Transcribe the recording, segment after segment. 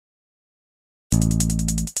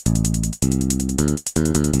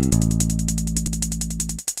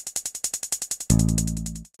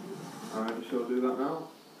Alright, you sure do that now?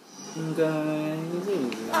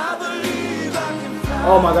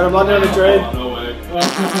 Oh my god, I'm landing on the train. Oh, no way.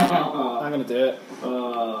 I'm gonna do it.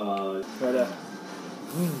 Ready?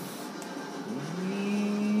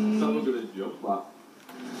 Someone's gonna jump that.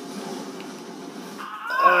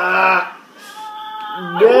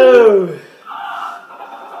 No!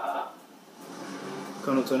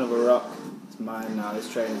 Going up to another rock. It's mine now, this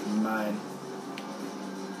train is mine.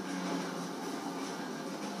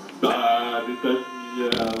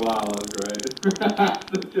 Yeah, wow, that's great.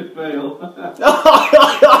 Such a fail.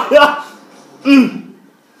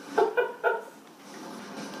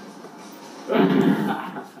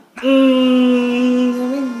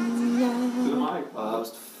 Oh, that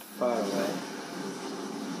was far away.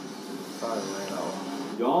 Far away, that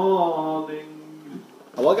one. Yawning.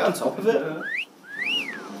 I will get on top of it.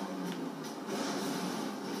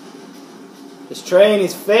 This train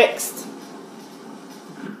is fixed.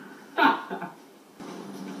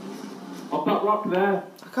 Off that rock there.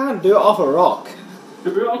 I can't do it off a rock.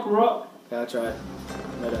 Do it off a rock. Okay, I'll try.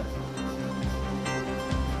 Ready?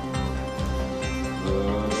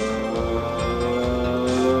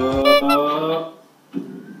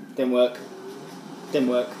 Didn't work. Didn't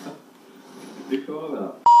work. You call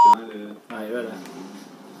that? Alright, you ready?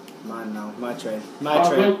 Mine now. My train. My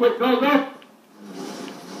train. Go quick, go!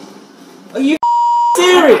 Are you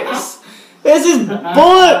serious? This is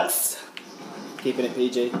bollocks! Keeping it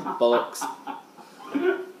PG. Bollocks.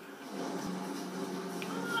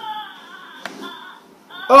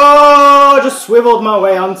 Oh, I just swiveled my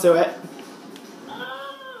way onto it.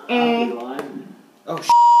 Oh,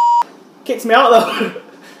 kicks me out though.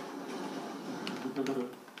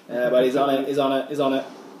 Yeah, but he's on it, he's on it, he's on it.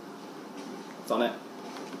 It's on it.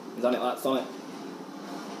 He's on it, lads, on it.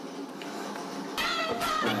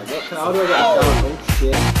 How do I get down? Oh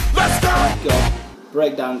shit. Let's go! God.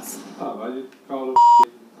 Break dance. Oh, I just called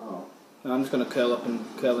oh. No, I'm just gonna curl up and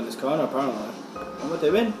curl in this corner apparently. What am I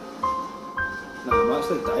doing? No, I'm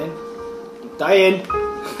actually dying. I'm dying!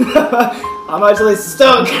 I'm actually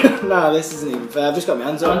stuck! No, this isn't even fair. I've just got my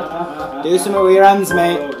hands on. Do something with your hands,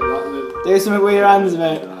 mate. Do something with your hands,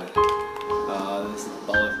 mate. Oh, this is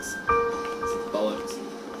bollocks. This is bollocks.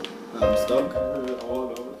 No, I'm stuck.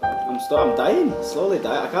 I'm stuck. I'm dying. Slowly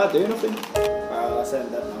dying. I can't do nothing. Alright, that's it. I'm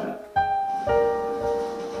dead now.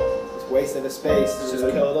 It's wasted of space. It's just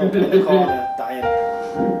curled up in the corner, dying.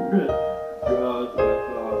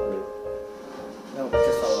 No, it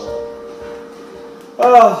just fell over.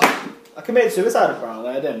 Oh, I committed suicide apparently.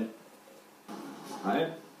 I didn't. Aye.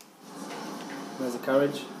 There's a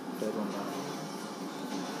carriage. Third one down.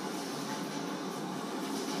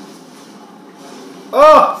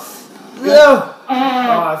 Oh! No!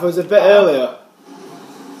 Oh, if it was a bit earlier.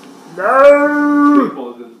 No!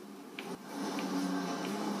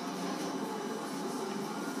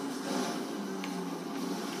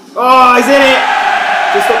 Oh, he's in it!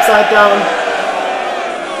 Just upside down.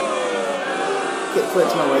 Kick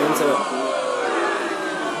flips my way into it.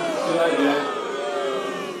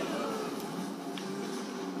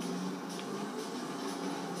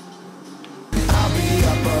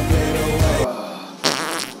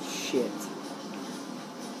 Shit.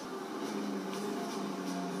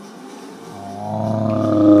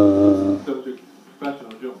 Such a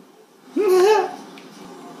professional jump.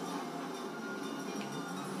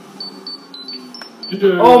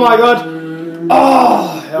 Oh my god! Oh!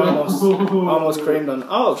 I almost creamed on.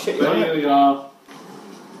 Oh shit, you're on it.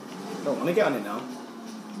 Don't want to get on it now.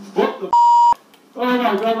 What the f? Oh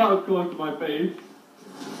my god, that was close to my face.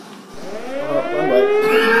 Oh, wrong way.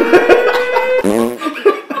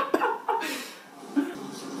 I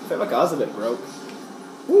think my car's a bit broke.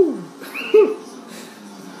 Woo!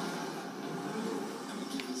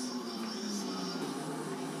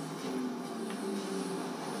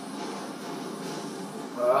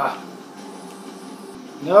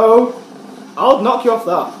 No! I'll knock you off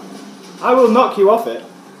that. I will knock you off it.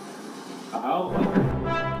 Ow.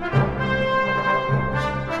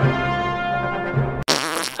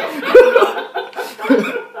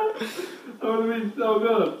 That would have been so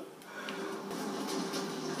good.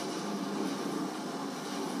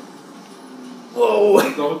 Whoa!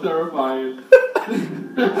 So terrifying.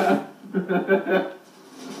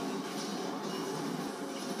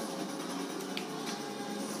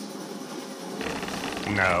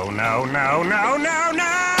 No, no, no, no, no,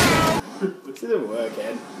 no! This isn't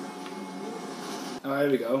working. Oh,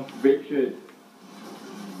 here we go. Richard.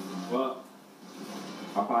 What?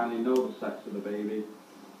 I finally know the sex of the baby.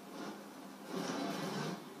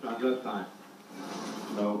 Transverse time.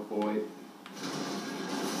 No, boy.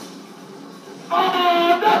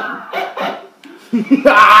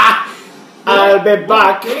 I'll be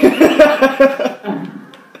back.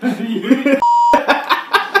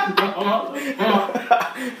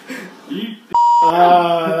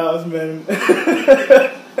 That was meant.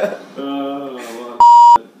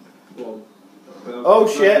 Oh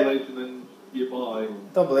shit. Congratulations, you boy.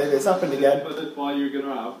 Don't believe it, it's happened again. But that's why you're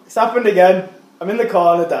gonna have. It's happened again. I'm in the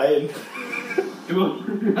corner dying.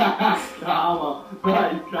 Karma.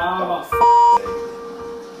 That is karma.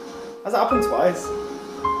 Has it happened twice?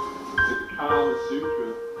 It's Karma Sutra.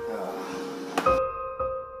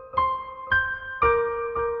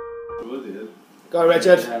 What is it? Go,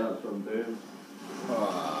 Richard. Yeah, that's from Doom.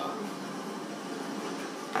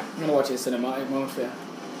 I'm gonna watch a cinematic mode for you.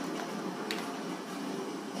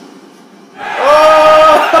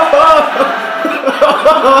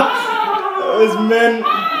 That was mint.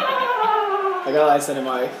 I got like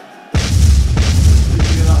cinematic.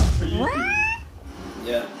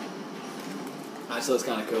 Yeah. Actually, that's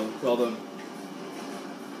kind of cool. Well done.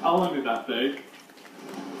 How long did that take?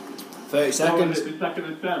 30 seconds. The second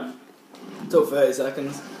attempt. Took 30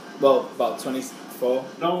 seconds. Well, about 24.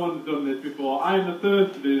 No one's done this before. I'm the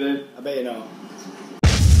first to do this. I bet you know.